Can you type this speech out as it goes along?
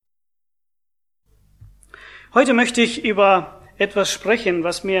Heute möchte ich über etwas sprechen,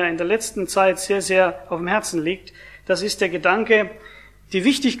 was mir in der letzten Zeit sehr, sehr auf dem Herzen liegt. Das ist der Gedanke, die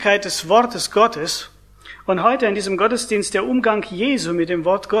Wichtigkeit des Wortes Gottes und heute in diesem Gottesdienst der Umgang Jesu mit dem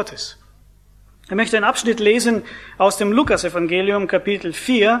Wort Gottes. Ich möchte einen Abschnitt lesen aus dem Lukas Evangelium, Kapitel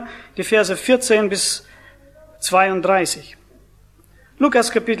 4, die Verse 14 bis 32.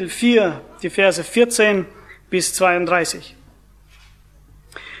 Lukas Kapitel 4, die Verse 14 bis 32.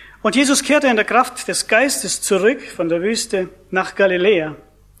 Und Jesus kehrte in der Kraft des Geistes zurück von der Wüste nach Galiläa.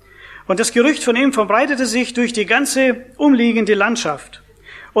 Und das Gerücht von ihm verbreitete sich durch die ganze umliegende Landschaft.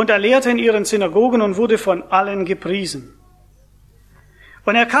 Und er lehrte in ihren Synagogen und wurde von allen gepriesen.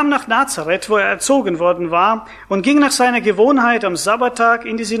 Und er kam nach Nazareth, wo er erzogen worden war, und ging nach seiner Gewohnheit am Sabbattag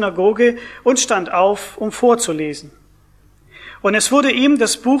in die Synagoge und stand auf, um vorzulesen. Und es wurde ihm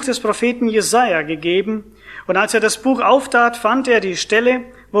das Buch des Propheten Jesaja gegeben, und als er das Buch auftat, fand er die Stelle,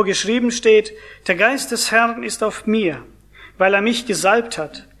 wo geschrieben steht: Der Geist des Herrn ist auf mir, weil er mich gesalbt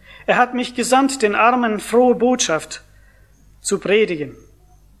hat. Er hat mich gesandt, den Armen frohe Botschaft zu predigen,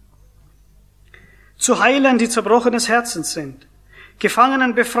 zu heilen, die zerbrochenes Herzens sind,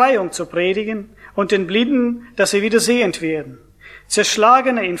 Gefangenen Befreiung zu predigen und den Blinden, dass sie wieder sehend werden,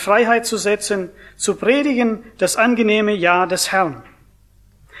 Zerschlagene in Freiheit zu setzen, zu predigen das angenehme Ja des Herrn.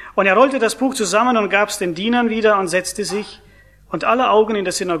 Und er rollte das Buch zusammen und gab es den Dienern wieder und setzte sich, und alle Augen in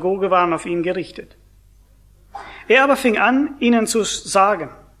der Synagoge waren auf ihn gerichtet. Er aber fing an, ihnen zu sagen: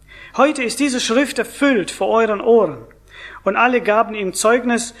 Heute ist diese Schrift erfüllt vor euren Ohren. Und alle gaben ihm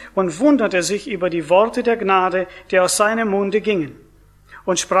Zeugnis und wunderte sich über die Worte der Gnade, die aus seinem Munde gingen.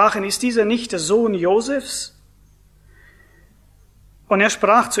 Und sprachen: Ist dieser nicht der Sohn Josefs? Und er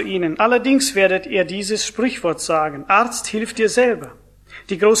sprach zu ihnen: Allerdings werdet ihr dieses Sprichwort sagen: Arzt, hilf dir selber.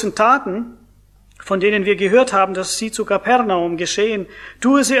 Die großen Taten, von denen wir gehört haben, dass sie zu Kapernaum geschehen,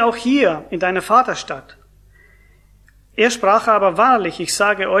 tue sie auch hier in deiner Vaterstadt. Er sprach aber: Wahrlich, ich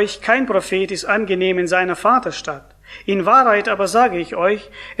sage euch, kein Prophet ist angenehm in seiner Vaterstadt. In Wahrheit aber sage ich euch,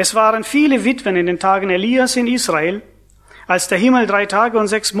 es waren viele Witwen in den Tagen Elias in Israel, als der Himmel 3 Tage und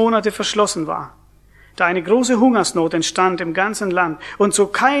 6 Monate verschlossen war, da eine große Hungersnot entstand im ganzen Land. Und zu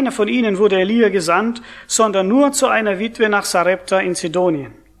keiner von ihnen wurde Elia gesandt, sondern nur zu einer Witwe nach Sarepta in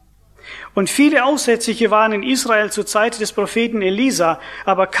Sidonien. Und viele Aussätzige waren in Israel zur Zeit des Propheten Elisa,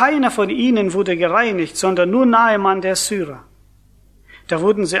 aber keiner von ihnen wurde gereinigt, sondern nur Naaman der Syrer. Da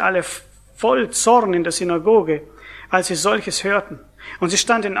wurden sie alle voll Zorn in der Synagoge, als sie solches hörten. Und sie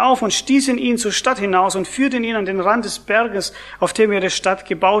standen auf und stießen ihn zur Stadt hinaus und führten ihn an den Rand des Berges, auf dem ihre Stadt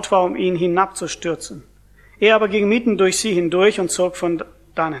gebaut war, um ihn hinabzustürzen. Er aber ging mitten durch sie hindurch und zog von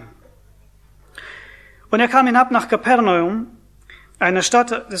dannen. Und er kam hinab nach Kapernaum, einer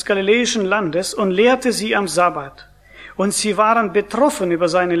Stadt des galiläischen Landes, und lehrte sie am Sabbat. Und sie waren betroffen über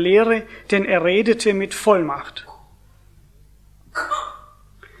seine Lehre, denn er redete mit Vollmacht.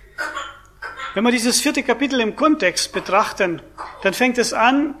 Wenn wir dieses 4. Kapitel im Kontext betrachten, dann fängt es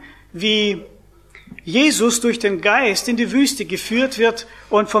an, wie Jesus durch den Geist in die Wüste geführt wird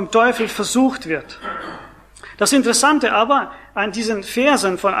und vom Teufel versucht wird. Das Interessante aber an diesen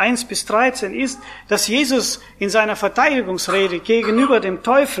Versen von 1 bis 13 ist, dass Jesus in seiner Verteidigungsrede gegenüber dem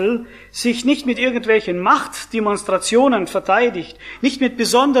Teufel sich nicht mit irgendwelchen Machtdemonstrationen verteidigt, nicht mit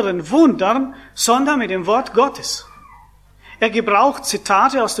besonderen Wundern, sondern mit dem Wort Gottes. Er gebraucht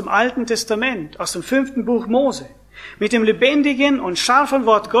Zitate aus dem Alten Testament, aus dem 5. Buch Mose. Mit dem lebendigen und scharfen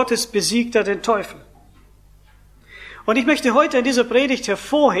Wort Gottes besiegt er den Teufel. Und ich möchte heute in dieser Predigt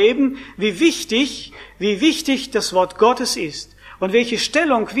hervorheben, wie wichtig das Wort Gottes ist und welche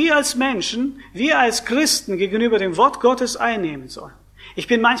Stellung wir als Menschen, wir als Christen gegenüber dem Wort Gottes einnehmen sollen. Ich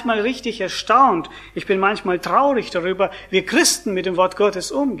bin manchmal richtig erstaunt, ich bin manchmal traurig darüber, wie Christen mit dem Wort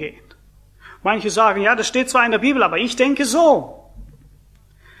Gottes umgehen. Manche sagen, ja, das steht zwar in der Bibel, aber ich denke so.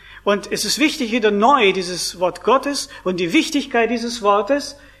 Und es ist wichtig, wieder neu dieses Wort Gottes und die Wichtigkeit dieses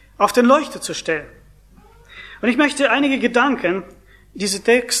Wortes auf den Leuchter zu stellen. Und ich möchte einige Gedanken in diesen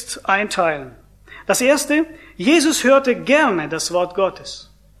Text einteilen. Das erste: Jesus hörte gerne das Wort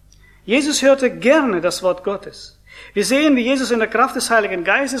Gottes. Jesus hörte gerne das Wort Gottes. Wir sehen, wie Jesus in der Kraft des Heiligen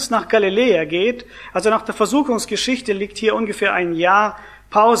Geistes nach Galiläa geht. Also nach der Versuchungsgeschichte liegt hier ungefähr ein Jahr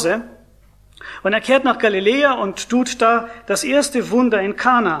Pause. Und er kehrt nach Galiläa und tut da das erste Wunder in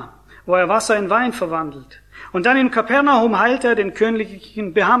Kana, wo er Wasser in Wein verwandelt. Und dann in Kapernaum heilt er den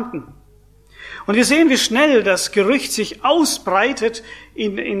königlichen Beamten. Und wir sehen, wie schnell das Gerücht sich ausbreitet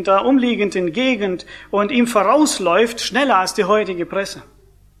in der umliegenden Gegend und ihm vorausläuft, schneller als die heutige Presse.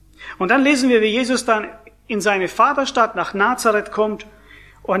 Und dann lesen wir, wie Jesus dann in seine Vaterstadt nach Nazareth kommt.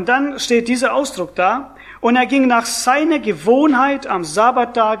 Und dann steht dieser Ausdruck da: Und er ging nach seiner Gewohnheit am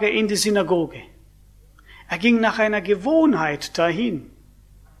Sabbattage in die Synagoge. Er ging nach einer Gewohnheit dahin.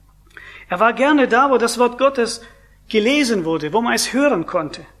 Er war gerne da, wo das Wort Gottes gelesen wurde, wo man es hören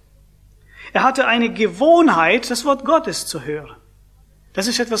konnte. Er hatte eine Gewohnheit, das Wort Gottes zu hören. Das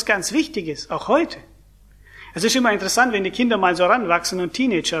ist etwas ganz Wichtiges, auch heute. Es ist immer interessant, wenn die Kinder mal so ranwachsen und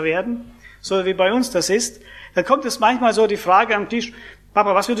Teenager werden, so wie bei uns das ist, dann kommt es manchmal so die Frage am Tisch,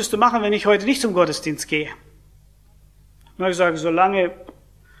 Papa, was würdest du machen, wenn ich heute nicht zum Gottesdienst gehe? Und ich sage, solange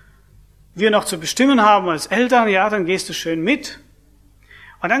wir noch zu bestimmen haben als Eltern, ja, dann gehst du schön mit.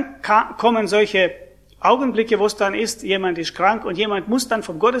 Und dann kommen solche Augenblicke, wo es dann ist, jemand ist krank und jemand muss dann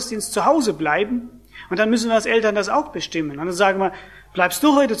vom Gottesdienst zu Hause bleiben. Und dann müssen wir als Eltern das auch bestimmen. Und dann sagen wir, bleibst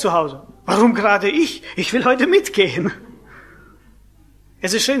du heute zu Hause? Warum gerade ich? Ich will heute mitgehen.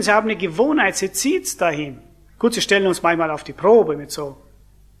 Es ist schön, sie haben eine Gewohnheit, sie zieht's dahin. Gut, sie stellen uns manchmal auf die Probe mit so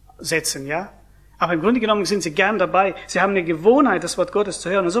Sätzen, ja. Aber im Grunde genommen sind sie gern dabei. Sie haben eine Gewohnheit, das Wort Gottes zu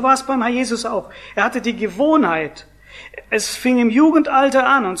hören. Und so war es beim Herrn Jesus auch. Er hatte die Gewohnheit. Es fing im Jugendalter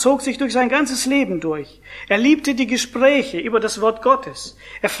an und zog sich durch sein ganzes Leben durch. Er liebte die Gespräche über das Wort Gottes.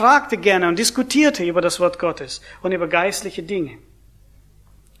 Er fragte gerne und diskutierte über das Wort Gottes und über geistliche Dinge.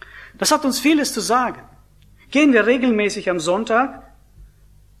 Das hat uns vieles zu sagen. Gehen wir regelmäßig am Sonntag,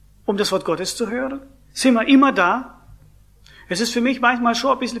 um das Wort Gottes zu hören? Sind wir immer da? Es ist für mich manchmal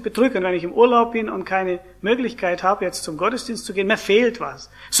schon ein bisschen bedrückend, wenn ich im Urlaub bin und keine Möglichkeit habe, jetzt zum Gottesdienst zu gehen. Mir fehlt was.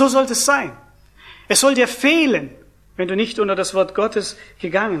 So sollte es sein. Es soll dir fehlen, wenn du nicht unter das Wort Gottes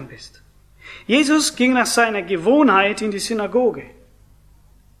gegangen bist. Jesus ging nach seiner Gewohnheit in die Synagoge.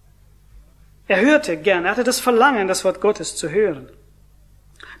 Er hörte gern, er hatte das Verlangen, das Wort Gottes zu hören.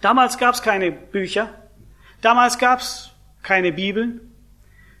 Damals gab es keine Bücher, damals gab es keine Bibeln,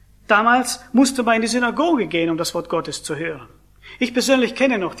 damals musste man in die Synagoge gehen, um das Wort Gottes zu hören. Ich persönlich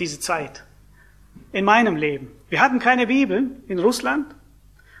kenne noch diese Zeit in meinem Leben. Wir hatten keine Bibeln in Russland.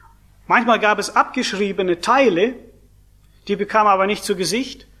 Manchmal gab es abgeschriebene Teile, die bekamen aber nicht zu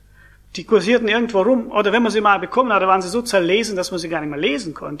Gesicht. Die kursierten irgendwo rum. Oder wenn man sie mal bekommen hatte, waren sie so zerlesen, dass man sie gar nicht mehr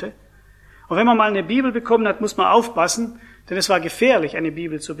lesen konnte. Und wenn man mal eine Bibel bekommen hat, muss man aufpassen, denn es war gefährlich, eine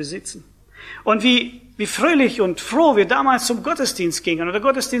Bibel zu besitzen. Und wie fröhlich und froh wir damals zum Gottesdienst gingen. Und der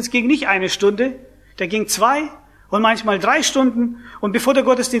Gottesdienst ging nicht 1 Stunde, der ging 2 und manchmal 3 Stunden. Und bevor der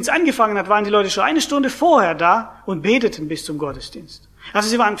Gottesdienst angefangen hat, waren die Leute schon 1 Stunde vorher da und beteten bis zum Gottesdienst. Also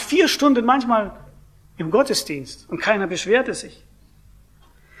sie waren 4 Stunden manchmal im Gottesdienst und keiner beschwerte sich.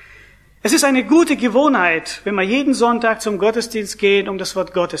 Es ist eine gute Gewohnheit, wenn wir jeden Sonntag zum Gottesdienst gehen, um das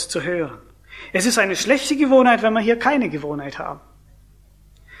Wort Gottes zu hören. Es ist eine schlechte Gewohnheit, wenn wir hier keine Gewohnheit haben.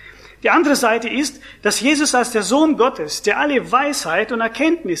 Die andere Seite ist, dass Jesus als der Sohn Gottes, der alle Weisheit und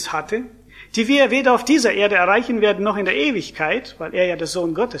Erkenntnis hatte, die wir weder auf dieser Erde erreichen werden, noch in der Ewigkeit, weil er ja der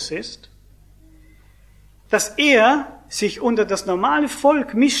Sohn Gottes ist, dass er sich unter das normale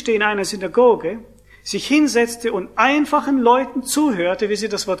Volk mischte in einer Synagoge, sich hinsetzte und einfachen Leuten zuhörte, wie sie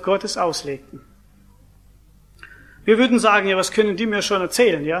das Wort Gottes auslegten. Wir würden sagen, ja, was können die mir schon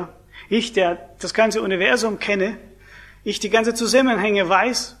erzählen, ja? Ich, der das ganze Universum kenne, ich die ganze Zusammenhänge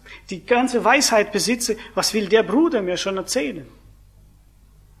weiß, die ganze Weisheit besitze, was will der Bruder mir schon erzählen?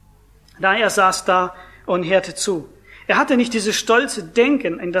 Er saß da und hörte zu. Er hatte nicht dieses stolze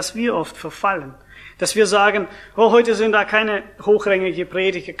Denken, in das wir oft verfallen, dass wir sagen, oh, heute sind da keine hochrangige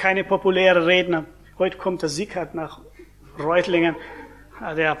Prediger, keine populäre Redner. Heute kommt der Sieghard nach Reutlingen,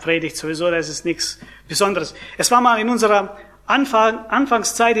 der predigt sowieso, das ist nichts Besonderes. Es war mal in unserer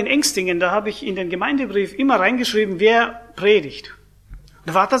Anfangszeit in Engstingen, da habe ich in den Gemeindebrief immer reingeschrieben, wer predigt.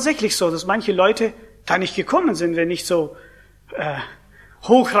 Und war tatsächlich so, dass manche Leute da nicht gekommen sind, wenn nicht so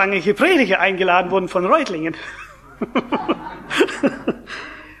hochrangige Prediger eingeladen wurden von Reutlingen.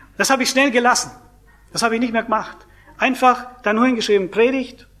 Das habe ich schnell gelassen. Das habe ich nicht mehr gemacht. Einfach da nur hingeschrieben,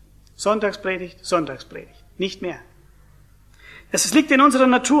 Predigt, Sonntagspredigt, Sonntagspredigt. Nicht mehr. Es liegt in unserer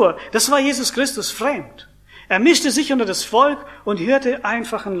Natur. Das war Jesus Christus fremd. Er mischte sich unter das Volk und hörte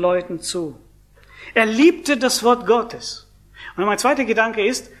einfachen Leuten zu. Er liebte das Wort Gottes. Und mein zweiter Gedanke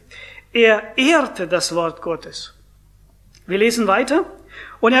ist, er ehrte das Wort Gottes. Wir lesen weiter.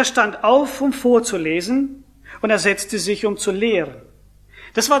 Und er stand auf, um vorzulesen, und er setzte sich, um zu lehren.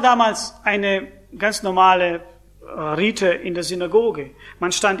 Das war damals eine ganz normale Rite in der Synagoge.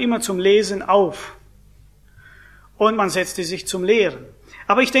 Man stand immer zum Lesen auf und man setzte sich zum Lehren.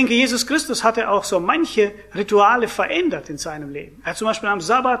 Aber ich denke, Jesus Christus hatte auch so manche Rituale verändert in seinem Leben. Er hat zum Beispiel am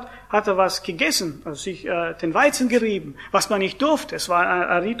Sabbat hat er was gegessen, also sich den Weizen gerieben, was man nicht durfte. Es war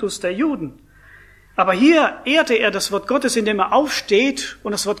ein Ritus der Juden. Aber hier ehrte er das Wort Gottes, indem er aufsteht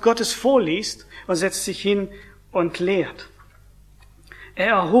und das Wort Gottes vorliest und setzt sich hin und lehrt. Er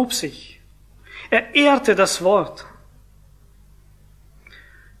erhob sich. Er ehrte das Wort.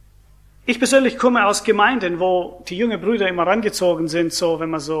 Ich persönlich komme aus Gemeinden, wo die jungen Brüder immer rangezogen sind, so wenn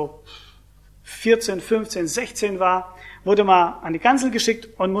man so 14, 15, 16 war, wurde man an die Kanzel geschickt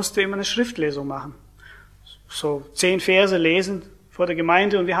und musste immer eine Schriftlesung machen. So 10 Verse lesen vor der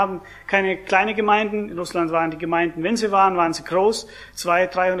Gemeinde, und wir haben keine kleine Gemeinden. In Russland waren die Gemeinden, wenn sie waren sie groß,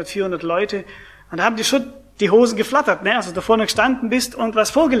 200, 300, 400 Leute. Und da haben die schon die Hosen geflattert, ne? Also da vorne gestanden bist und was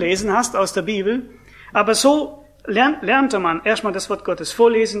vorgelesen hast aus der Bibel. Aber so lernte man erstmal das Wort Gottes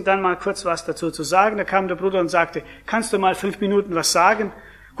vorlesen, dann mal kurz was dazu zu sagen. Da kam der Bruder und sagte, kannst du mal 5 Minuten was sagen?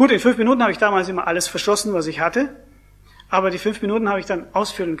 Gut, in 5 Minuten habe ich damals immer alles verschossen, was ich hatte. Aber die 5 Minuten habe ich dann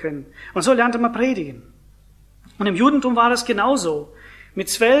ausfüllen können. Und so lernte man predigen. Und im Judentum war das genauso. Mit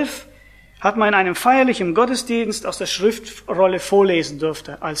 12 hat man in einem feierlichen Gottesdienst aus der Schriftrolle vorlesen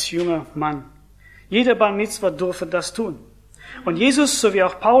dürfen als junger Mann. Jeder Bar Mitzvah durfte das tun. Und Jesus sowie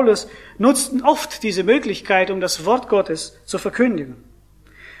auch Paulus nutzten oft diese Möglichkeit, um das Wort Gottes zu verkündigen.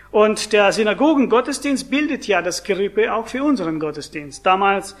 Und der Synagogengottesdienst bildet ja das Gerippe auch für unseren Gottesdienst.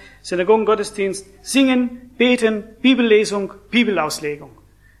 Damals Synagogengottesdienst, Singen, Beten, Bibellesung, Bibelauslegung.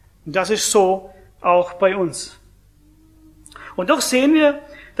 Und das ist so auch bei uns. Und doch sehen wir,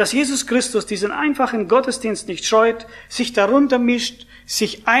 dass Jesus Christus diesen einfachen Gottesdienst nicht scheut, sich darunter mischt,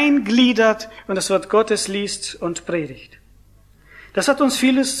 sich eingliedert und das Wort Gottes liest und predigt. Das hat uns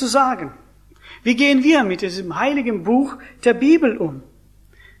vieles zu sagen. Wie gehen wir mit diesem heiligen Buch der Bibel um?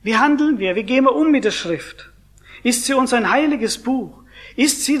 Wie handeln wir? Wie gehen wir um mit der Schrift? Ist sie uns ein heiliges Buch?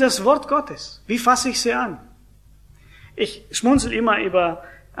 Ist sie das Wort Gottes? Wie fasse ich sie an? Ich schmunzel immer über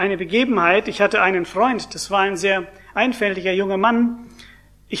eine Begebenheit. Ich hatte einen Freund, das war ein sehr einfältiger junger Mann.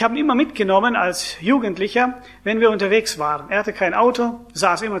 Ich habe ihn immer mitgenommen als Jugendlicher, wenn wir unterwegs waren. Er hatte kein Auto,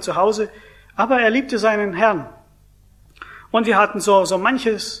 saß immer zu Hause, aber er liebte seinen Herrn. Und wir hatten so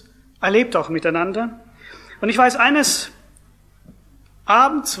manches erlebt auch miteinander. Und ich weiß, eines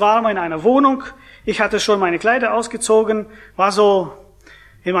Abends waren wir in einer Wohnung. Ich hatte schon meine Kleider ausgezogen, war so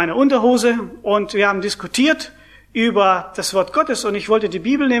in meiner Unterhose, und wir haben diskutiert über das Wort Gottes, und ich wollte die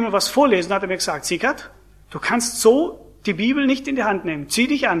Bibel nehmen, was vorlesen, hat er mir gesagt, Sieghard, du kannst so die Bibel nicht in die Hand nehmen, zieh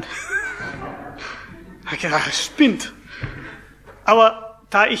dich an. Ich habe gedacht, spinnt. Aber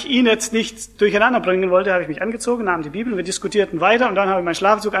da ich ihn jetzt nicht durcheinander bringen wollte, habe ich mich angezogen, nahm die Bibel, wir diskutierten weiter, und dann habe ich meinen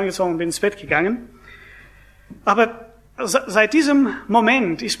Schlafanzug angezogen und bin ins Bett gegangen. Aber seit diesem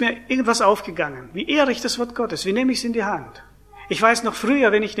Moment ist mir irgendwas aufgegangen. Wie ehre ich das Wort Gottes? Wie nehme ich es in die Hand? Ich weiß noch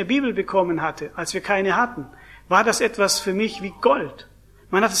früher, wenn ich eine Bibel bekommen hatte, als wir keine hatten, war das etwas für mich wie Gold.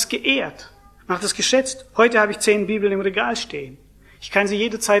 Man hat es geehrt, man hat es geschätzt. Heute habe ich 10 Bibeln im Regal stehen. Ich kann sie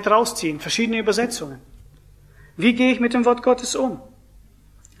jederzeit rausziehen, verschiedene Übersetzungen. Wie gehe ich mit dem Wort Gottes um?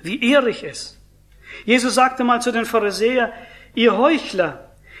 Wie ehre ich es? Jesus sagte mal zu den Pharisäern, ihr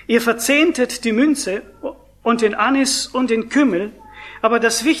Heuchler, ihr verzehntet die Münze und den Anis und den Kümmel, aber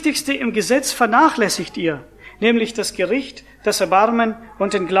das Wichtigste im Gesetz vernachlässigt ihr, nämlich das Gericht, das Erbarmen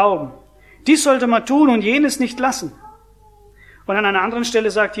und den Glauben. Dies sollte man tun und jenes nicht lassen. Und an einer anderen Stelle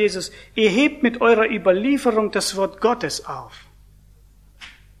sagt Jesus, ihr hebt mit eurer Überlieferung das Wort Gottes auf.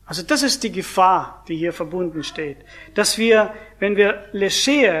 Also das ist die Gefahr, die hier verbunden steht. Dass wir, wenn wir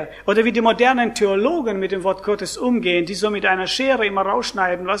leger oder wie die modernen Theologen mit dem Wort Gottes umgehen, die so mit einer Schere immer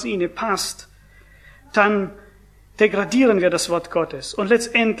rausschneiden, was ihnen passt, dann degradieren wir das Wort Gottes und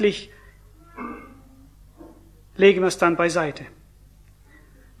letztendlich legen wir es dann beiseite.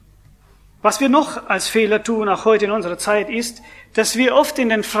 Was wir noch als Fehler tun, auch heute in unserer Zeit, ist, dass wir oft in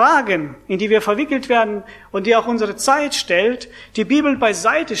den Fragen, in die wir verwickelt werden und die auch unsere Zeit stellt, die Bibel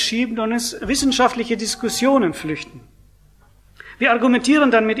beiseite schieben und ins wissenschaftliche Diskussionen flüchten. Wir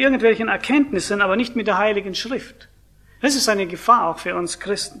argumentieren dann mit irgendwelchen Erkenntnissen, aber nicht mit der Heiligen Schrift. Das ist eine Gefahr auch für uns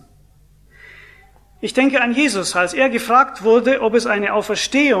Christen. Ich denke an Jesus, als er gefragt wurde, ob es eine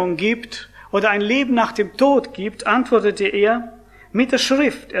Auferstehung gibt oder ein Leben nach dem Tod gibt, antwortete er mit der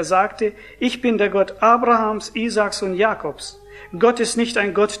Schrift. Er sagte, ich bin der Gott Abrahams, Isaaks und Jakobs. Gott ist nicht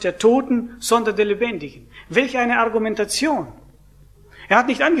ein Gott der Toten, sondern der Lebendigen. Welch eine Argumentation. Er hat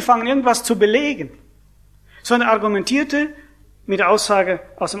nicht angefangen, irgendwas zu belegen, sondern argumentierte mit der Aussage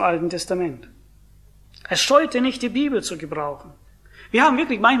aus dem Alten Testament. Er scheute nicht, die Bibel zu gebrauchen. Wir haben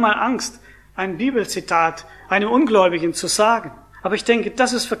wirklich manchmal Angst, ein Bibelzitat einem Ungläubigen zu sagen. Aber ich denke,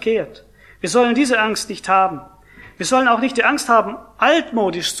 das ist verkehrt. Wir sollen diese Angst nicht haben. Wir sollen auch nicht die Angst haben,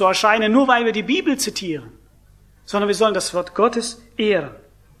 altmodisch zu erscheinen, nur weil wir die Bibel zitieren, sondern wir sollen das Wort Gottes ehren.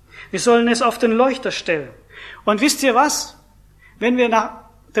 Wir sollen es auf den Leuchter stellen. Und wisst ihr was? Wenn wir nach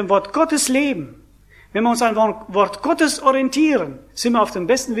dem Wort Gottes leben, wenn wir uns an Wort Gottes orientieren, sind wir auf dem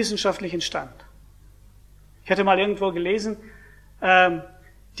besten wissenschaftlichen Stand. Ich hatte mal irgendwo gelesen,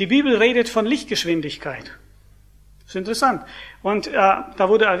 die Bibel redet von Lichtgeschwindigkeit. Das ist interessant. Und da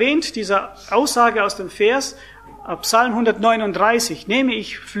wurde erwähnt, diese Aussage aus dem Vers, Psalm 139, nehme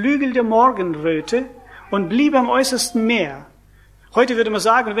ich Flügel der Morgenröte und bliebe am äußersten Meer. Heute würde man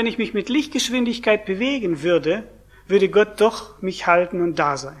sagen, wenn ich mich mit Lichtgeschwindigkeit bewegen würde, würde Gott doch mich halten und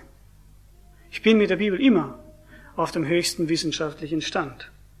da sein. Ich bin mit der Bibel immer auf dem höchsten wissenschaftlichen Stand.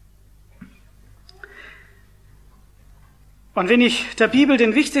 Und wenn ich der Bibel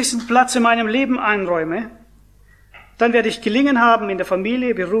den wichtigsten Platz in meinem Leben einräume, dann werde ich gelingen haben in der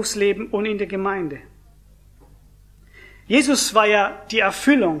Familie, Berufsleben und in der Gemeinde. Jesus war ja die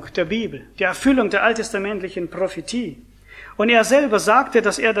Erfüllung der Bibel, die Erfüllung der alttestamentlichen Prophetie. Und er selber sagte,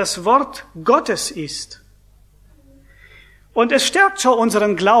 dass er das Wort Gottes ist. Und es stärkt schon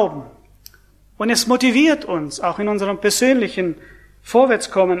unseren Glauben. Und es motiviert uns auch in unserem persönlichen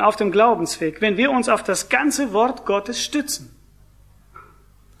Vorwärtskommen auf dem Glaubensweg, wenn wir uns auf das ganze Wort Gottes stützen.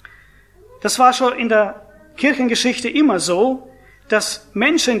 Das war schon in der Kirchengeschichte immer so, dass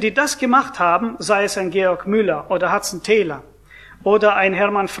Menschen, die das gemacht haben, sei es ein Georg Müller oder Hudson Taylor oder ein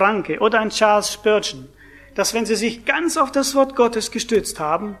Hermann Franke oder ein Charles Spurgeon, dass wenn sie sich ganz auf das Wort Gottes gestützt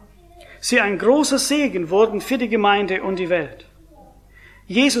haben, sie ein großer Segen wurden für die Gemeinde und die Welt.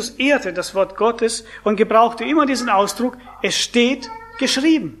 Jesus ehrte das Wort Gottes und gebrauchte immer diesen Ausdruck, es steht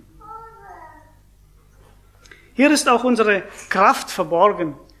geschrieben. Hier ist auch unsere Kraft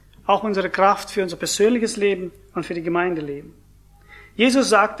verborgen, auch unsere Kraft für unser persönliches Leben und für die Gemeindeleben. Jesus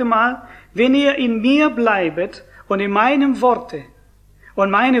sagte mal, wenn ihr in mir bleibet und in meinem Worte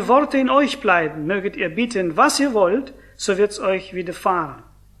und meine Worte in euch bleiben, möget ihr bitten, was ihr wollt, so wird's euch widerfahren.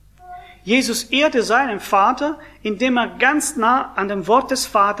 Jesus ehrte seinen Vater, indem er ganz nah an dem Wort des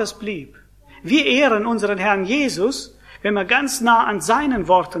Vaters blieb. Wir ehren unseren Herrn Jesus, wenn wir ganz nah an seinen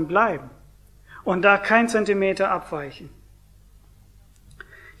Worten bleiben und da kein Zentimeter abweichen.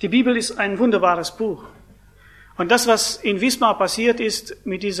 Die Bibel ist ein wunderbares Buch. Und das, was in Wismar passiert ist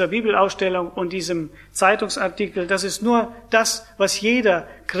mit dieser Bibelausstellung und diesem Zeitungsartikel, das ist nur das, was jeder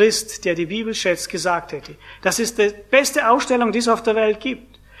Christ, der die Bibel schätzt, gesagt hätte. Das ist die beste Ausstellung, die es auf der Welt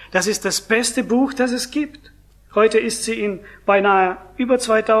gibt. Das ist das beste Buch, das es gibt. Heute ist sie in beinahe über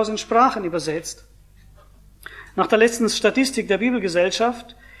 2000 Sprachen übersetzt. Nach der letzten Statistik der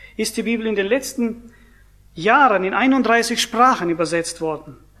Bibelgesellschaft ist die Bibel in den letzten Jahren in 31 Sprachen übersetzt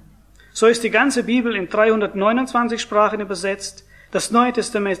worden. So ist die ganze Bibel in 329 Sprachen übersetzt, das Neue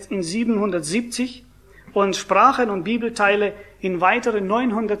Testament in 770 und Sprachen und Bibelteile in weiteren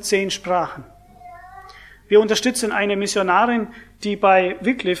 910 Sprachen. Wir unterstützen eine Missionarin, die bei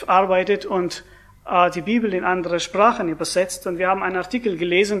Wycliffe arbeitet und die Bibel in andere Sprachen übersetzt. Und wir haben einen Artikel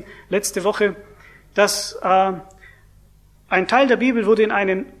gelesen letzte Woche, dass ein Teil der Bibel wurde in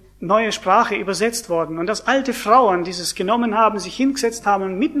eine neue Sprache übersetzt worden. Und dass alte Frauen dieses genommen haben, sich hingesetzt haben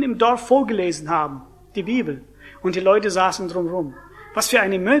und mitten im Dorf vorgelesen haben, die Bibel. Und die Leute saßen drumherum. Was für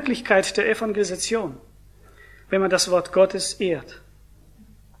eine Möglichkeit der Evangelisation, wenn man das Wort Gottes ehrt.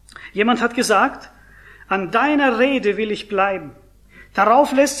 Jemand hat gesagt, an deiner Rede will ich bleiben.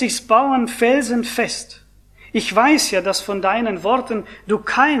 Darauf lässt sich's bauen felsenfest. Ich weiß ja, dass von deinen Worten du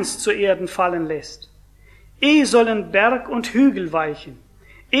keins zu Erden fallen lässt. Sollen Berg und Hügel weichen.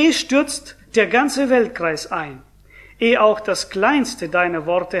 Stürzt der ganze Weltkreis ein. Auch das kleinste deiner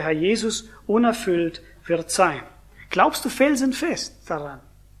Worte, Herr Jesus, unerfüllt wird sein. Glaubst du felsenfest daran,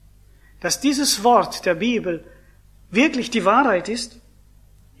 dass dieses Wort der Bibel wirklich die Wahrheit ist?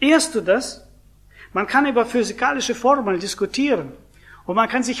 Ehrst du das? Man kann über physikalische Formeln diskutieren und man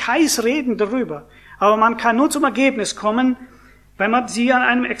kann sich heiß reden darüber, aber man kann nur zum Ergebnis kommen, wenn man sie an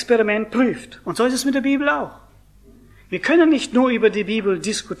einem Experiment prüft. Und so ist es mit der Bibel auch. Wir können nicht nur über die Bibel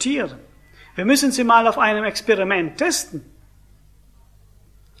diskutieren. Wir müssen sie mal auf einem Experiment testen.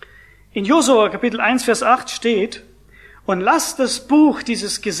 In Josua Kapitel 1, Vers 8 steht, und lass das Buch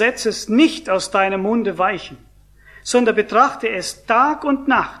dieses Gesetzes nicht aus deinem Munde weichen, sondern betrachte es Tag und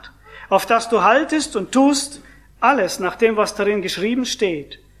Nacht, auf das du haltest und tust alles nach dem, was darin geschrieben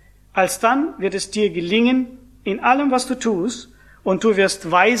steht. Alsdann wird es dir gelingen in allem, was du tust, und du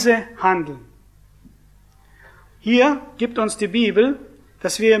wirst weise handeln. Hier gibt uns die Bibel,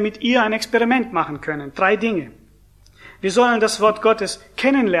 dass wir mit ihr ein Experiment machen können. 3 Dinge. Wir sollen das Wort Gottes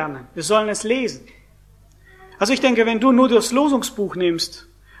kennenlernen. Wir sollen es lesen. Also ich denke, wenn du nur das Losungsbuch nimmst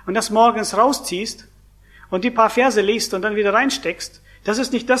und das morgens rausziehst und die paar Verse liest und dann wieder reinsteckst, das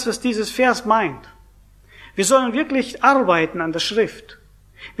ist nicht das, was dieses Vers meint. Wir sollen wirklich arbeiten an der Schrift.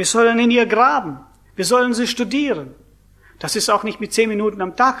 Wir sollen in ihr graben. Wir sollen sie studieren. Das ist auch nicht mit 10 Minuten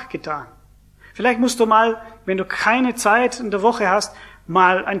am Tag getan. Vielleicht musst du mal, wenn du keine Zeit in der Woche hast,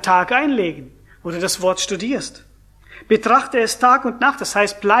 mal einen Tag einlegen, wo du das Wort studierst. Betrachte es Tag und Nacht, das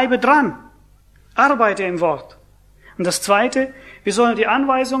heißt, bleibe dran. Arbeite im Wort. Und das Zweite, wir sollen die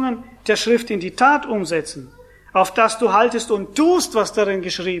Anweisungen der Schrift in die Tat umsetzen, auf das du haltest und tust, was darin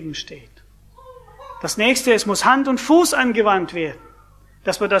geschrieben steht. Das Nächste, es muss Hand und Fuß angewandt werden,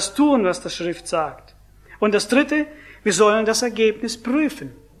 dass wir das tun, was die Schrift sagt. Und das Dritte, wir sollen das Ergebnis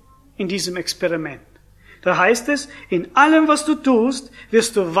prüfen in diesem Experiment. Da heißt es, in allem, was du tust,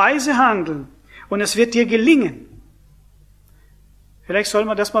 wirst du weise handeln und es wird dir gelingen. Vielleicht sollen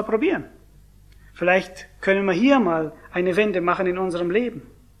wir das mal probieren. Vielleicht können wir hier mal eine Wende machen in unserem Leben.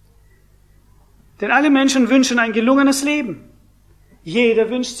 Denn alle Menschen wünschen ein gelungenes Leben. Jeder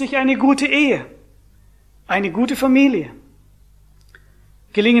wünscht sich eine gute Ehe, eine gute Familie,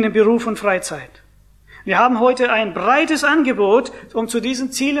 gelingenden Beruf und Freizeit. Wir haben heute ein breites Angebot, um zu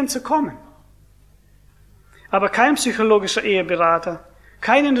diesen Zielen zu kommen. Aber kein psychologischer Eheberater,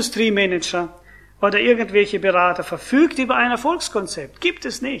 kein Industriemanager oder irgendwelche Berater verfügt über ein Erfolgskonzept. Gibt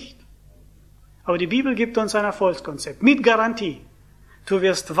es nicht. Aber die Bibel gibt uns ein Erfolgskonzept mit Garantie. Du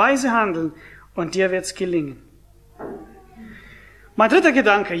wirst weise handeln und dir wird's gelingen. Mein dritter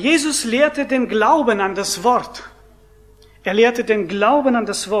Gedanke. Jesus lehrte den Glauben an das Wort. Er lehrte den Glauben an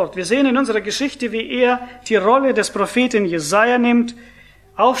das Wort. Wir sehen in unserer Geschichte, wie er die Rolle des Propheten Jesaja nimmt,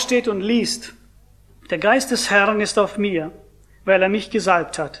 aufsteht und liest. Der Geist des Herrn ist auf mir, weil er mich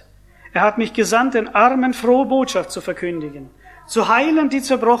gesalbt hat. Er hat mich gesandt, den Armen frohe Botschaft zu verkündigen, zu heilen, die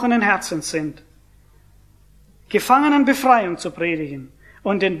zerbrochenen Herzens sind, Gefangenen Befreiung zu predigen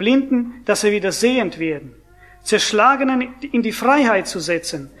und den Blinden, dass sie wieder sehend werden, Zerschlagenen in die Freiheit zu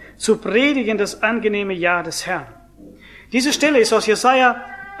setzen, zu predigen das angenehme Jahr des Herrn. Diese Stelle ist aus Jesaja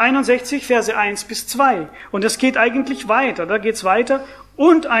 61, Verse 1 bis 2. Und es geht eigentlich weiter. Da geht's weiter.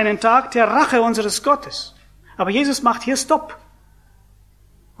 Und einen Tag der Rache unseres Gottes. Aber Jesus macht hier Stopp.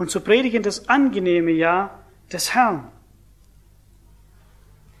 Und zu predigen das angenehme Jahr des Herrn.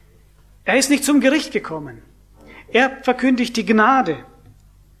 Er ist nicht zum Gericht gekommen. Er verkündigt die Gnade.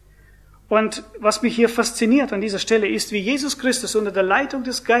 Und was mich hier fasziniert an dieser Stelle ist, wie Jesus Christus unter der Leitung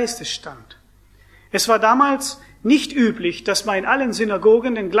des Geistes stand. Es war damals nicht üblich, dass man in allen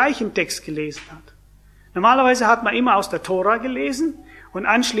Synagogen den gleichen Text gelesen hat. Normalerweise hat man immer aus der Tora gelesen und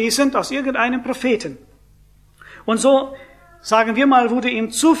anschließend aus irgendeinem Propheten. Und so, sagen wir mal, wurde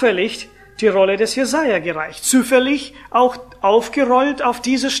ihm zufällig die Rolle des Jesaja gereicht. Zufällig auch aufgerollt auf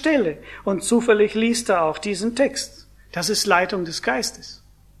diese Stelle. Und zufällig liest er auch diesen Text. Das ist Leitung des Geistes.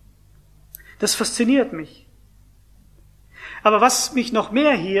 Das fasziniert mich. Aber was mich noch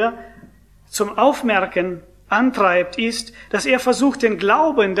mehr hier zum Aufmerken antreibt, ist, dass er versucht, den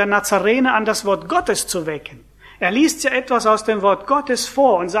Glauben der Nazarener an das Wort Gottes zu wecken. Er liest ja etwas aus dem Wort Gottes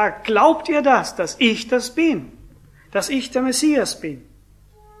vor und sagt, glaubt ihr das, dass ich das bin? Dass ich der Messias bin?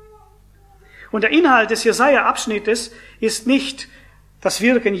 Und der Inhalt des Jesaja-Abschnittes ist nicht das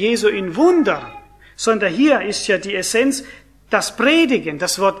Wirken Jesu in Wundern, sondern hier ist ja die Essenz, das Predigen,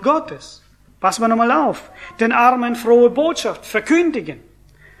 das Wort Gottes. Passen wir nochmal auf. Den Armen frohe Botschaft verkündigen.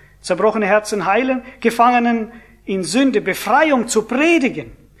 Zerbrochene Herzen heilen, Gefangenen in Sünde Befreiung zu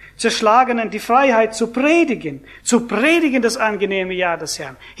predigen, Zerschlagenen die Freiheit zu predigen das angenehme Jahr des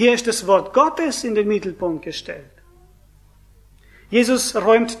Herrn. Hier ist das Wort Gottes in den Mittelpunkt gestellt. Jesus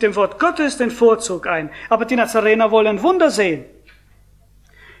räumt dem Wort Gottes den Vorzug ein, aber die Nazarener wollen Wunder sehen.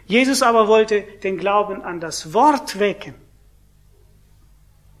 Jesus aber wollte den Glauben an das Wort wecken.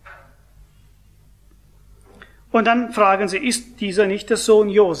 Und dann fragen sie, ist dieser nicht der Sohn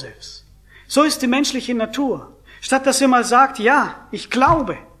Josefs? So ist die menschliche Natur. Statt dass sie mal sagt, ja, ich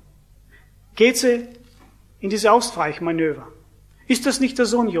glaube, geht sie in diese Ausweichmanöver. Ist das nicht der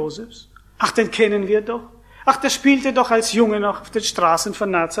Sohn Josefs? Ach, den kennen wir doch. Ach, der spielte doch als Junge noch auf den Straßen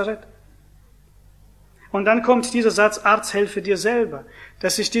von Nazareth. Und dann kommt dieser Satz, Arzt, helfe dir selber.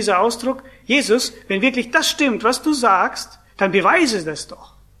 Das ist dieser Ausdruck, Jesus, wenn wirklich das stimmt, was du sagst, dann beweise das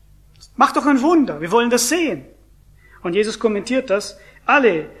doch. Mach doch ein Wunder, wir wollen das sehen. Und Jesus kommentiert das,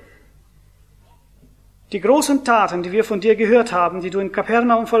 alle die großen Taten, die wir von dir gehört haben, die du in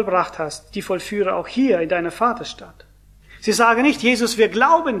Kapernaum vollbracht hast, die vollführe auch hier in deiner Vaterstadt. Sie sagen nicht, Jesus, wir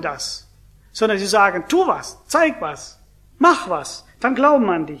glauben das, sondern sie sagen, tu was, zeig was, mach was, dann glauben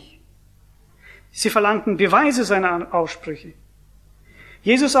wir an dich. Sie verlangten Beweise seiner Aussprüche.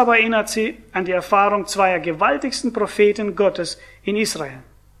 Jesus aber erinnert sie an die Erfahrung zweier gewaltigsten Propheten Gottes in Israel.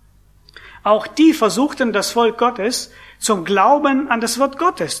 Auch die versuchten, das Volk Gottes zum Glauben an das Wort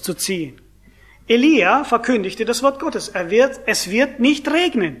Gottes zu ziehen. Elia verkündigte das Wort Gottes. Es wird nicht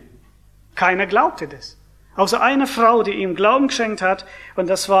regnen. Keiner glaubte das. Außer einer Frau, die ihm Glauben geschenkt hat, und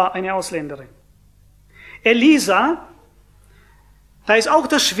das war eine Ausländerin. Elisa, da ist auch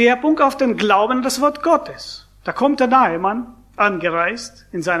der Schwerpunkt auf den Glauben an das Wort Gottes. Da kommt der Nahemann, angereist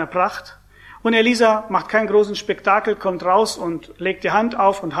in seiner Pracht, Und Elisa macht keinen großen Spektakel, kommt raus und legt die Hand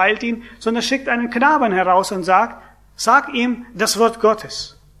auf und heilt ihn, sondern schickt einen Knaben heraus und sagt, sag ihm das Wort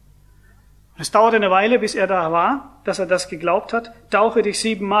Gottes. Es dauerte eine Weile, bis er da war, dass er das geglaubt hat. Tauche dich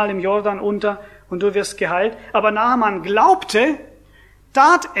 7-mal im Jordan unter und du wirst geheilt. Aber Naaman glaubte,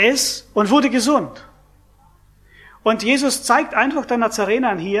 tat es und wurde gesund. Und Jesus zeigt einfach den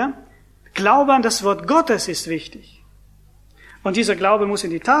Nazarenern hier, Glaube an das Wort Gottes ist wichtig. Und dieser Glaube muss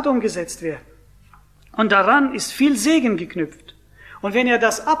in die Tat umgesetzt werden. Und daran ist viel Segen geknüpft. Und wenn ihr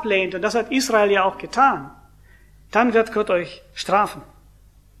das ablehnt, und das hat Israel ja auch getan, dann wird Gott euch strafen.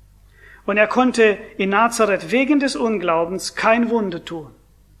 Und er konnte in Nazareth wegen des Unglaubens kein Wunder tun.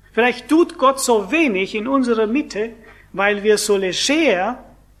 Vielleicht tut Gott so wenig in unserer Mitte, weil wir so leger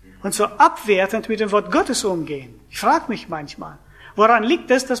und so abwertend mit dem Wort Gottes umgehen. Ich frage mich manchmal, woran liegt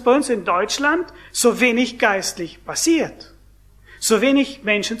es, dass bei uns in Deutschland so wenig geistlich passiert? So wenig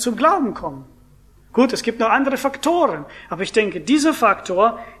Menschen zum Glauben kommen? Gut, es gibt noch andere Faktoren, aber ich denke, dieser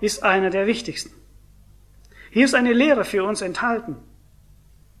Faktor ist einer der wichtigsten. Hier ist eine Lehre für uns enthalten.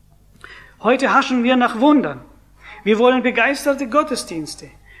 Heute haschen wir nach Wundern. Wir wollen begeisterte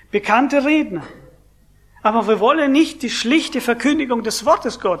Gottesdienste, bekannte Redner. Aber wir wollen nicht die schlichte Verkündigung des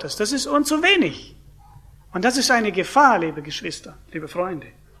Wortes Gottes. Das ist uns zu wenig. Und das ist eine Gefahr, liebe Geschwister, liebe Freunde.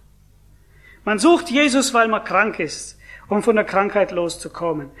 Man sucht Jesus, weil man krank ist, um von der Krankheit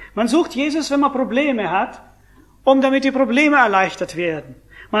loszukommen. Man sucht Jesus, wenn man Probleme hat, um damit die Probleme erleichtert werden.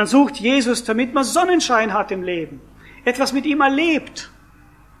 Man sucht Jesus, damit man Sonnenschein hat im Leben, etwas mit ihm erlebt.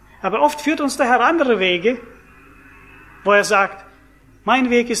 Aber oft führt uns der Herr andere Wege, wo er sagt, mein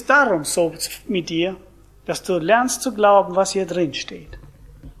Weg ist darum so mit dir, dass du lernst zu glauben, was hier drin steht.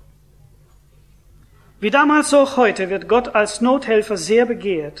 Wie damals so auch heute wird Gott als Nothelfer sehr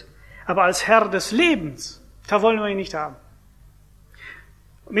begehrt, aber als Herr des Lebens, da wollen wir ihn nicht haben.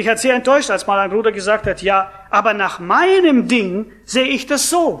 Mich hat sehr enttäuscht, als mal ein Bruder gesagt hat, ja, aber nach meinem Ding sehe ich das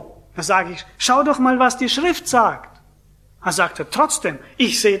so. Da sage ich, schau doch mal, was die Schrift sagt. Er sagte trotzdem,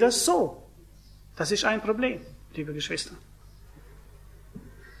 ich sehe das so. Das ist ein Problem, liebe Geschwister.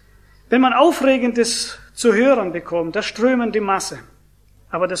 Wenn man Aufregendes zu hören bekommt, da strömen die Masse.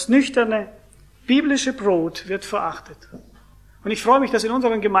 Aber das nüchterne, biblische Brot wird verachtet. Und ich freue mich, dass in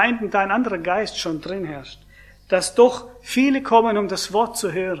unseren Gemeinden da ein anderer Geist schon drin herrscht. Dass doch viele kommen, um das Wort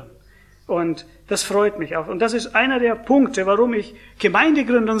zu hören. Und das freut mich auch. Und das ist einer der Punkte, warum ich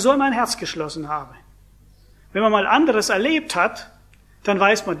Gemeindegründung so in mein Herz geschlossen habe. Wenn man mal anderes erlebt hat, dann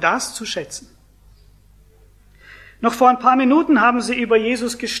weiß man das zu schätzen. Noch vor ein paar Minuten haben sie über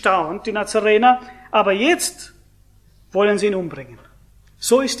Jesus gestaunt, die Nazarener, aber jetzt wollen sie ihn umbringen.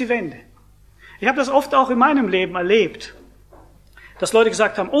 So ist die Wende. Ich habe das oft auch in meinem Leben erlebt, dass Leute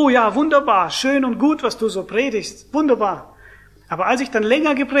gesagt haben, oh ja, wunderbar, schön und gut, was du so predigst, wunderbar. Aber als ich dann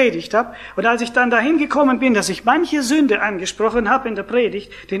länger gepredigt habe und als ich dann dahin gekommen bin, dass ich manche Sünde angesprochen habe in der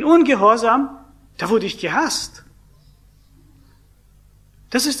Predigt, den Ungehorsam, da wurde ich gehasst.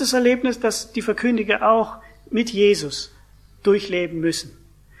 Das ist das Erlebnis, das die Verkündiger auch mit Jesus durchleben müssen.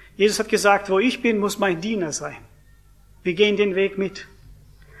 Jesus hat gesagt, wo ich bin, muss mein Diener sein. Wir gehen den Weg mit.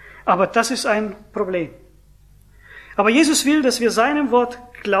 Aber das ist ein Problem. Aber Jesus will, dass wir seinem Wort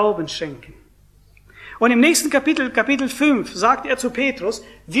Glauben schenken. Und im nächsten Kapitel, Kapitel 5, sagt er zu Petrus,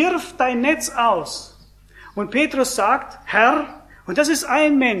 wirf dein Netz aus. Und Petrus sagt, Herr, und das ist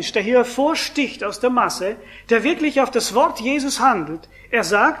ein Mensch, der hier hervorsticht aus der Masse, der wirklich auf das Wort Jesus handelt. Er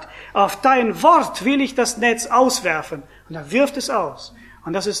sagt, auf dein Wort will ich das Netz auswerfen. Und er wirft es aus.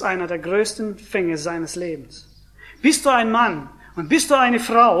 Und das ist einer der größten Fänge seines Lebens. Bist du ein Mann und bist du eine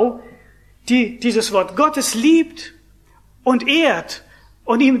Frau, die dieses Wort Gottes liebt und ehrt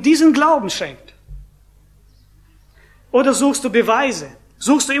und ihm diesen Glauben schenkt? Oder suchst du Beweise?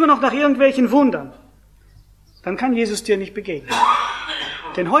 Suchst du immer noch nach irgendwelchen Wundern? Dann kann Jesus dir nicht begegnen.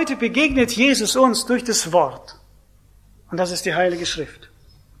 Denn heute begegnet Jesus uns durch das Wort. Und das ist die Heilige Schrift.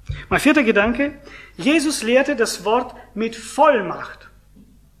 Mein vierter Gedanke, Jesus lehrte das Wort mit Vollmacht.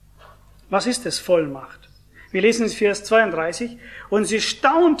 Was ist es, Vollmacht? Wir lesen in Vers 32, und sie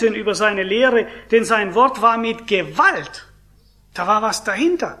staunten über seine Lehre, denn sein Wort war mit Gewalt. Da war was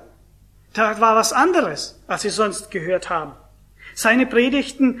dahinter. Da war was anderes, als sie sonst gehört haben. Seine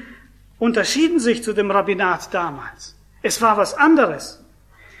Predigten unterschieden sich zu dem Rabbinat damals. Es war was anderes.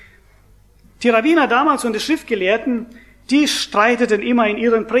 Die Rabbiner damals und die Schriftgelehrten, die streiteten immer in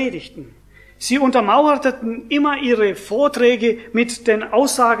ihren Predigten. Sie untermauerten immer ihre Vorträge mit den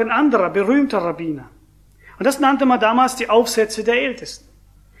Aussagen anderer, berühmter Rabbiner. Und das nannte man damals die Aufsätze der Ältesten.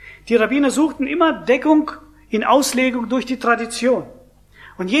 Die Rabbiner suchten immer Deckung in Auslegung durch die Tradition.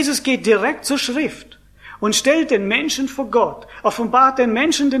 Und Jesus geht direkt zur Schrift. und stellt den Menschen vor Gott, offenbart den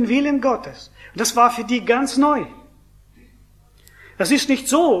Menschen den Willen Gottes. Und das war für die ganz neu. Das ist nicht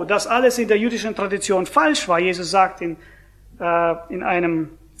so, dass alles in der jüdischen Tradition falsch war. Jesus sagt in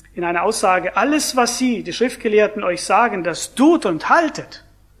einer Aussage, alles, was Sie, die Schriftgelehrten, euch sagen, das tut und haltet.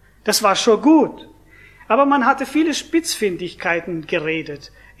 Das war schon gut. Aber man hatte viele Spitzfindigkeiten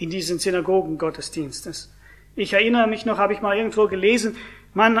geredet in diesen Synagogen-Gottesdiensten. Ich erinnere mich noch, habe ich mal irgendwo gelesen,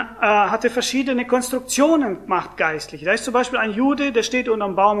 man hatte verschiedene Konstruktionen gemacht geistlich. Da ist zum Beispiel ein Jude, der steht unter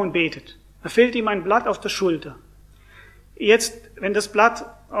einem Baum und betet. Da fällt ihm ein Blatt auf der Schulter. Jetzt, wenn das Blatt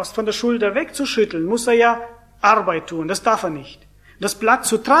von der Schulter wegzuschütteln, muss er ja Arbeit tun. Das darf er nicht. Das Blatt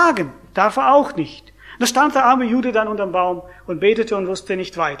zu tragen, darf er auch nicht. Da stand der arme Jude dann unterm Baum und betete und wusste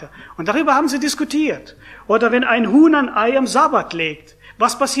nicht weiter. Und darüber haben sie diskutiert. Oder wenn ein Huhn ein Ei am Sabbat legt,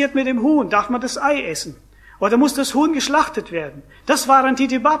 was passiert mit dem Huhn? Darf man das Ei essen? Oder muss das Huhn geschlachtet werden? Das waren die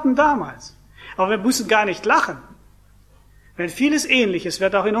Debatten damals. Aber wir müssen gar nicht lachen. Denn vieles Ähnliches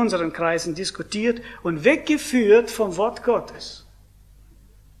wird auch in unseren Kreisen diskutiert und weggeführt vom Wort Gottes.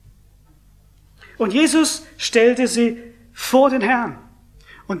 Und Jesus stellte sie vor den Herrn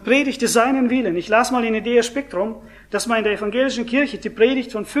und predigte seinen Willen. Ich las mal in Idea Spektrum, dass man in der evangelischen Kirche die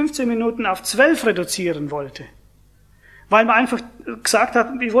Predigt von 15 Minuten auf 12 reduzieren wollte. Weil man einfach gesagt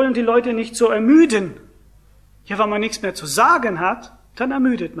hat, wir wollen die Leute nicht so ermüden. Ja, wenn man nichts mehr zu sagen hat, dann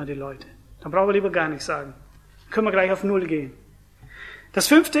ermüdet man die Leute. Dann brauchen wir lieber gar nichts sagen. Dann können wir gleich auf Null gehen. Das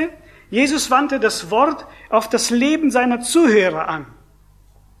 5. Jesus wandte das Wort auf das Leben seiner Zuhörer an.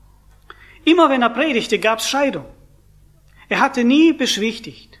 Immer wenn er predigte, gab es Scheidung. Er hatte nie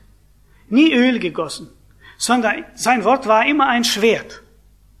beschwichtigt, nie Öl gegossen, sondern sein Wort war immer ein Schwert.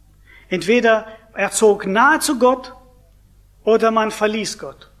 Entweder er zog nahe zu Gott oder man verließ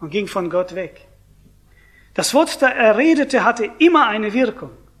Gott und ging von Gott weg. Das Wort, das er redete, hatte immer eine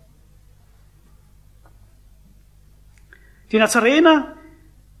Wirkung. Die Nazarener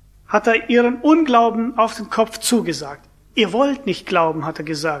hat er ihren Unglauben auf den Kopf zugesagt. Ihr wollt nicht glauben, hat er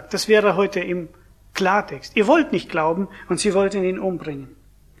gesagt. Das wäre heute im Klartext. Ihr wollt nicht glauben und sie wollten ihn umbringen.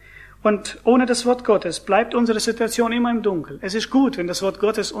 Und ohne das Wort Gottes bleibt unsere Situation immer im Dunkeln. Es ist gut, wenn das Wort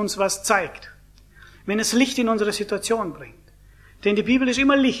Gottes uns was zeigt. Wenn es Licht in unsere Situation bringt. Denn die Bibel ist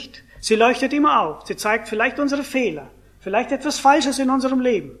immer Licht. Sie leuchtet immer auf. Sie zeigt vielleicht unsere Fehler. Vielleicht etwas Falsches in unserem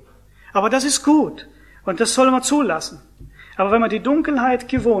Leben. Aber das ist gut. Und das soll man zulassen. Aber wenn wir die Dunkelheit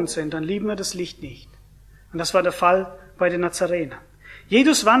gewohnt sind, dann lieben wir das Licht nicht. Und das war der Fall bei den Nazarenern.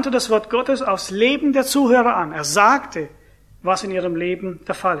 Jesus wandte das Wort Gottes aufs Leben der Zuhörer an. Er sagte, was in ihrem Leben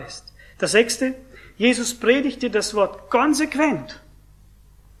der Fall ist. Das 6. Jesus predigte das Wort konsequent.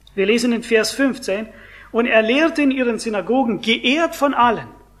 Wir lesen in Vers 15, und er lehrte in ihren Synagogen, geehrt von allen.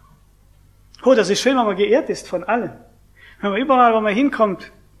 Oh, das ist schön, wenn man geehrt ist von allen. Wenn man überall, wo man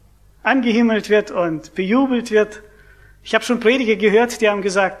hinkommt, angehimmelt wird und bejubelt wird. Ich habe schon Prediger gehört, die haben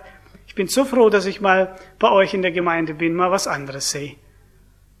gesagt, ich bin so froh, dass ich mal bei euch in der Gemeinde bin, mal was anderes sehe.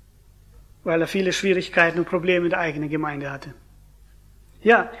 Weil er viele Schwierigkeiten und Probleme in der eigenen Gemeinde hatte.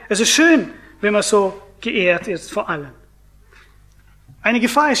 Ja, es ist schön, wenn man so geehrt ist vor allen. Eine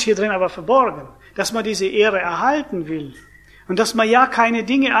Gefahr ist hier drin aber verborgen, dass man diese Ehre erhalten will und dass man ja keine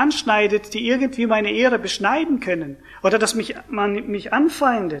Dinge anschneidet, die irgendwie meine Ehre beschneiden können oder dass man mich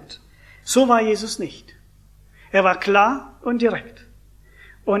anfeindet. So war Jesus nicht. Er war klar und direkt.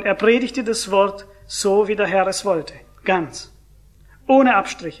 Und er predigte das Wort so, wie der Herr es wollte. Ganz. Ohne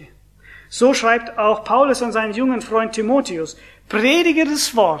Abstriche. So schreibt auch Paulus an seinen jungen Freund Timotheus, predige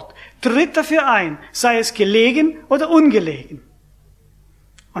das Wort, tritt dafür ein, sei es gelegen oder ungelegen.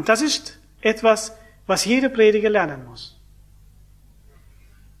 Und das ist etwas, was jeder Prediger lernen muss.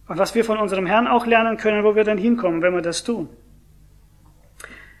 Und was wir von unserem Herrn auch lernen können, wo wir dann hinkommen, wenn wir das tun.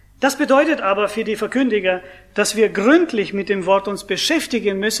 Das bedeutet aber für die Verkündiger, dass wir gründlich mit dem Wort uns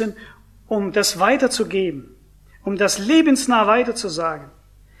beschäftigen müssen, um das weiterzugeben, um das lebensnah weiterzusagen.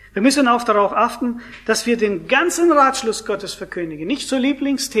 Wir müssen auch darauf achten, dass wir den ganzen Ratschluss Gottes verkündigen, nicht so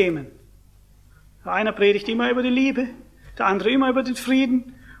Lieblingsthemen. Der eine predigt immer über die Liebe, der andere immer über den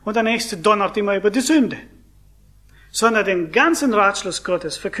Frieden und der nächste donnert immer über die Sünde, sondern den ganzen Ratschluss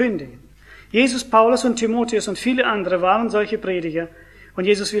Gottes verkündigen. Jesus, Paulus und Timotheus und viele andere waren solche Prediger. Und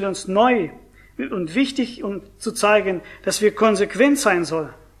Jesus will uns neu und wichtig, um zu zeigen, dass wir konsequent sein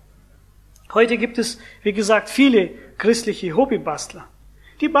sollen. Heute gibt es, wie gesagt, viele christliche Hobbybastler.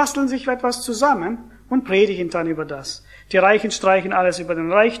 Die basteln sich etwas zusammen und predigen dann über das. Die Reichen streichen alles über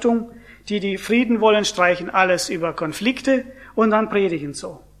den Reichtum, die Frieden wollen, streichen alles über Konflikte und dann predigen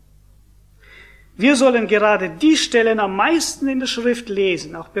so. Wir sollen gerade die Stellen am meisten in der Schrift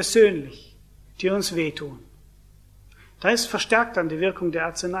lesen, auch persönlich, die uns wehtun. Da ist verstärkt dann die Wirkung der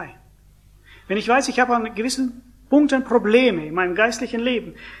Arznei. Wenn ich weiß, ich habe an gewissen Punkten Probleme in meinem geistlichen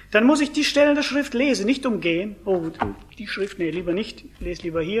Leben, dann muss ich die Stellen der Schrift lesen, nicht umgehen. Oh, die Schrift, nee, lieber nicht, ich lese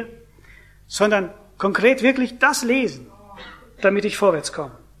lieber hier. Sondern konkret wirklich das lesen, damit ich vorwärts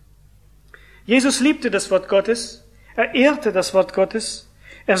komme. Jesus liebte das Wort Gottes, er ehrte das Wort Gottes,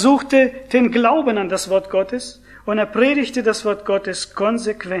 er suchte den Glauben an das Wort Gottes und er predigte das Wort Gottes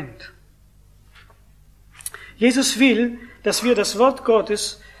konsequent. Jesus will, dass wir das Wort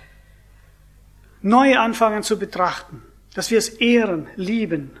Gottes neu anfangen zu betrachten, dass wir es ehren,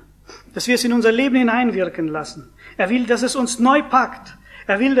 lieben, dass wir es in unser Leben hineinwirken lassen. Er will, dass es uns neu packt.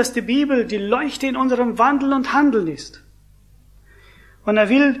 Er will, dass die Bibel die Leuchte in unserem Wandeln und Handeln ist. Und er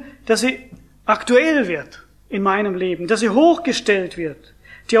will, dass sie aktuell wird in meinem Leben, dass sie hochgestellt wird.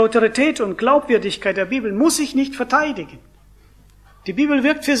 Die Autorität und Glaubwürdigkeit der Bibel muss ich nicht verteidigen. Die Bibel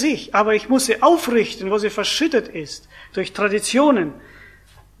wirkt für sich, aber ich muss sie aufrichten, wo sie verschüttet ist, durch Traditionen.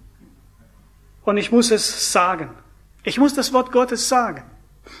 Und ich muss es sagen. Ich muss das Wort Gottes sagen.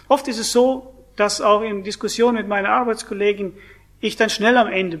 Oft ist es so, dass auch in Diskussionen mit meinen Arbeitskollegen ich dann schnell am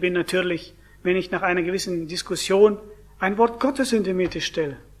Ende bin natürlich, wenn ich nach einer gewissen Diskussion ein Wort Gottes in die Mitte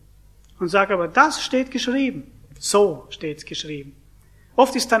stelle und sage, aber das steht geschrieben. So steht es geschrieben.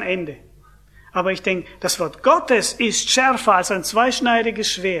 Oft ist dann Ende. Aber ich denke, das Wort Gottes ist schärfer als ein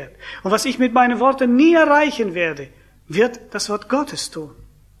zweischneidiges Schwert. Und was ich mit meinen Worten nie erreichen werde, wird das Wort Gottes tun.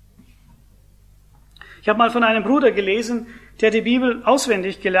 Ich habe mal von einem Bruder gelesen, der die Bibel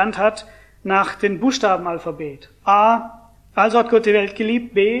auswendig gelernt hat nach dem Buchstabenalphabet. A, also hat Gott die Welt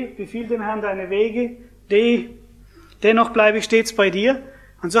geliebt. B, befiehl dem Herrn deine Wege. D, dennoch bleibe ich stets bei dir.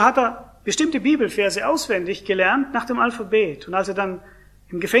 Und so hat er bestimmte Bibelverse auswendig gelernt nach dem Alphabet. Und als er dann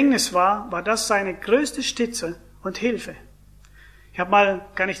im Gefängnis war, war das seine größte Stütze und Hilfe. Ich habe mal,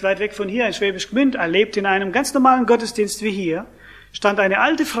 gar nicht weit weg von hier, in Schwäbisch Gmünd erlebt, in einem ganz normalen Gottesdienst wie hier, stand eine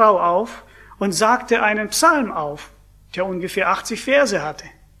alte Frau auf und sagte einen Psalm auf, der ungefähr 80 Verse hatte.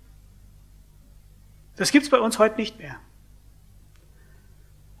 Das gibt's bei uns heute nicht mehr.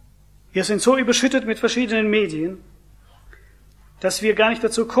 Wir sind so überschüttet mit verschiedenen Medien, dass wir gar nicht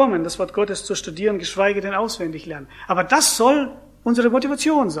dazu kommen, das Wort Gottes zu studieren, geschweige denn auswendig lernen. Aber das soll unsere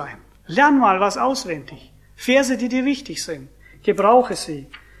Motivation sein. Lern mal was auswendig. Verse, die dir wichtig sind. Gebrauche sie.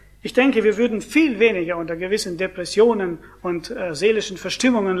 Ich denke, wir würden viel weniger unter gewissen Depressionen und seelischen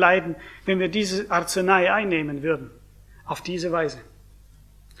Verstimmungen leiden, wenn wir diese Arznei einnehmen würden. Auf diese Weise.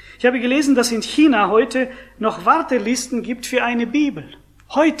 Ich habe gelesen, dass in China heute noch Wartelisten gibt für eine Bibel.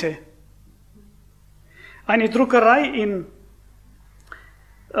 Heute. Eine Druckerei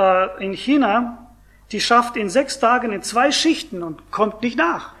in China, die schafft in 6 Tagen in 2 Schichten und kommt nicht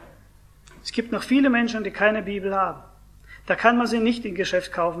nach. Es gibt noch viele Menschen, die keine Bibel haben. Da kann man sie nicht im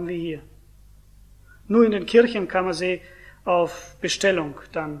Geschäft kaufen wie hier. Nur in den Kirchen kann man sie auf Bestellung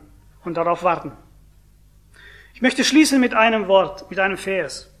dann und darauf warten. Ich möchte schließen mit einem Wort, mit einem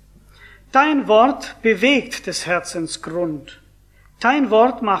Vers. Dein Wort bewegt des Herzens Grund. Dein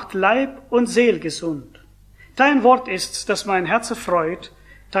Wort macht Leib und Seel gesund. Dein Wort ist's, das mein Herz erfreut.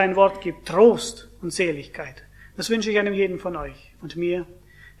 Dein Wort gibt Trost und Seligkeit. Das wünsche ich einem jeden von euch und mir,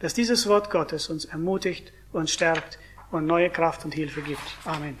 dass dieses Wort Gottes uns ermutigt und stärkt und neue Kraft und Hilfe gibt.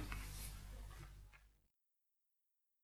 Amen.